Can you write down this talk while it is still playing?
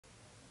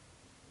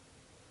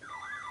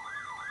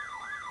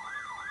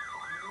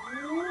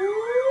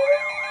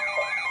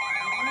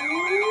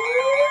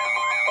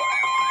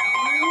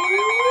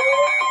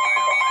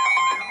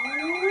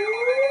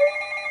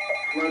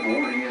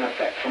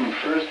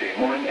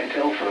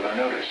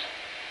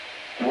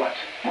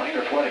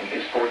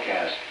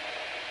forecast.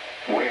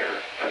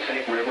 Where?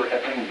 Passaic River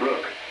at Plain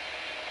Brook.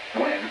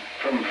 When?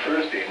 From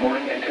Thursday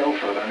morning until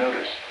further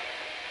notice.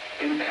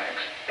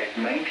 Impacts at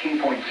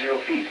 19.0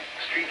 feet.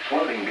 Street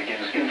flooding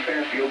begins in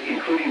Fairfield,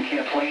 including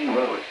Camp Lane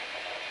Road.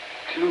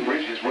 Two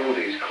Bridges Road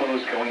is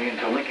closed going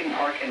into Lincoln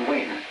Park and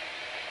Wayne.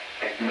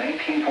 At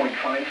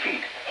 19.5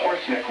 feet,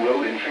 Horseneck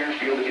Road in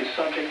Fairfield is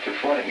subject to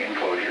flooding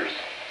enclosures.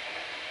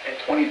 At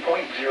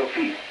 20.0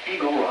 feet,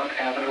 Eagle Rock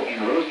Avenue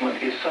in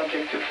Roseland is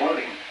subject to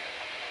flooding.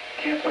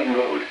 Camp Lane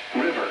Road,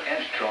 River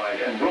Edge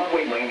Drive and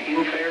Broadway Lane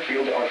in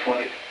Fairfield are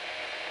flooded.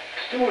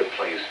 Stewart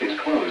Place is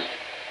closed.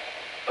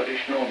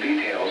 Additional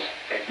details,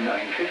 at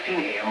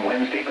 9:15 a.m.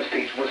 Wednesday the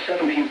stage was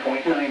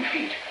 17.9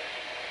 feet.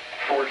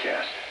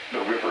 Forecast, the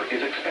river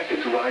is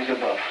expected to rise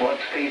above flood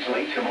stage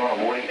late tomorrow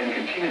morning and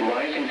continue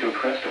rising to a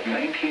crest of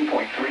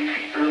 19.3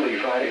 feet early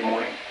Friday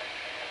morning.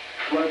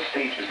 Flood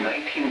stage is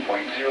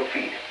 19.0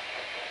 feet.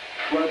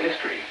 Flood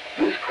history,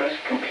 this crest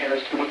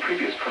compares to a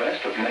previous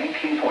crest of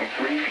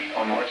 19.3 feet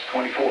on March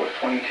 24,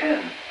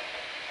 2010.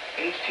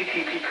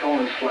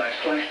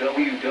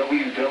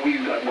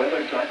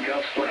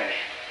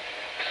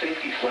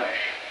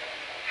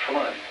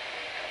 http://www.weather.gov/safety/flood.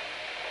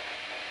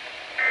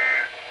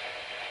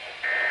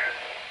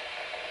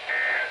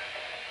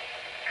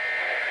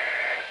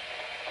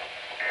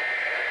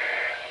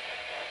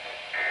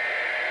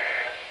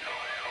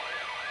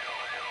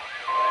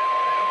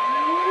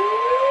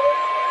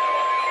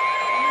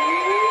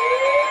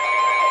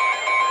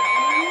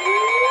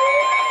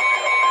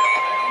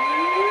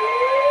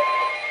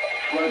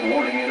 Flood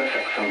warning in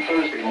effect from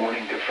Thursday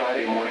morning to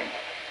Friday morning.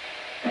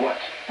 What?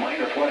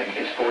 Minor flooding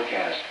is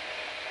forecast.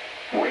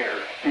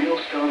 Where?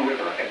 Millstone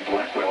River at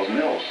Blackwell's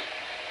Mills.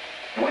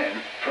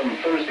 When? From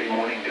Thursday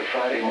morning to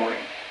Friday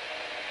morning.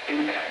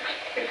 Impacts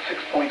at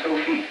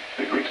 6.0 feet.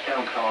 The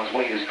Bridgetown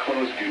Causeway is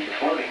closed due to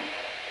flooding.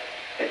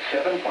 At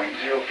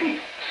 7.0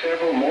 feet,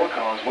 several more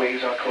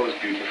causeways are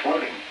closed due to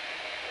flooding.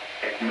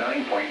 At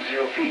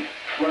 9.0 feet,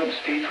 flood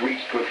stage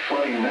reached with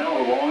flooding now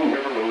along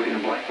River Road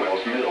in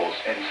Blackwell's Mills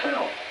and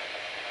south.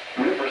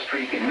 River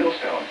Street in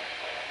Millstone.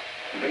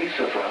 Base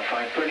of Route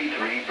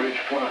 533 bridge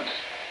floods.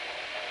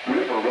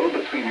 River Road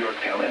between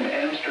Yorktown and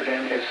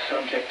Amsterdam is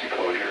subject to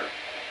closure.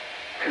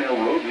 Canal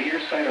Road near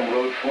Sidham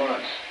Road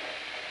floods.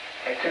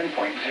 At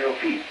 10.0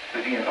 feet,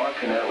 the DNR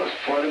Canal is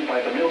flooded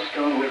by the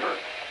Millstone River.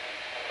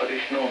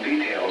 Additional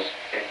details,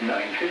 at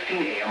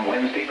 9:15 a.m.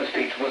 Wednesday the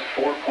stage was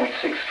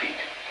 4.6 feet.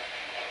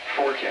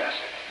 Forecast,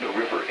 the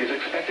river is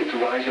expected to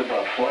rise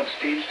above flood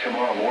stage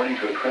tomorrow morning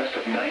to a crest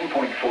of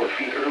 9.4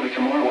 feet early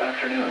tomorrow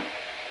afternoon.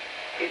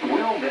 It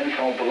will then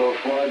fall below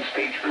flood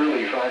stage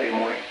early Friday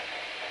morning.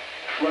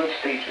 Flood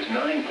stage is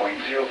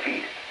 9.0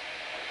 feet.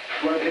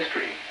 Flood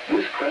history,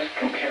 this crest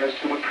compares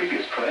to a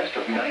previous crest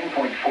of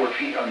 9.4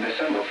 feet on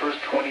December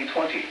 1st,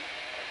 2020.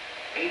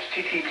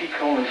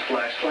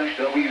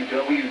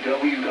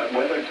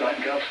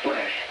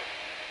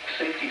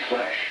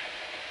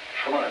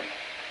 http://www.weather.gov/safety/flood.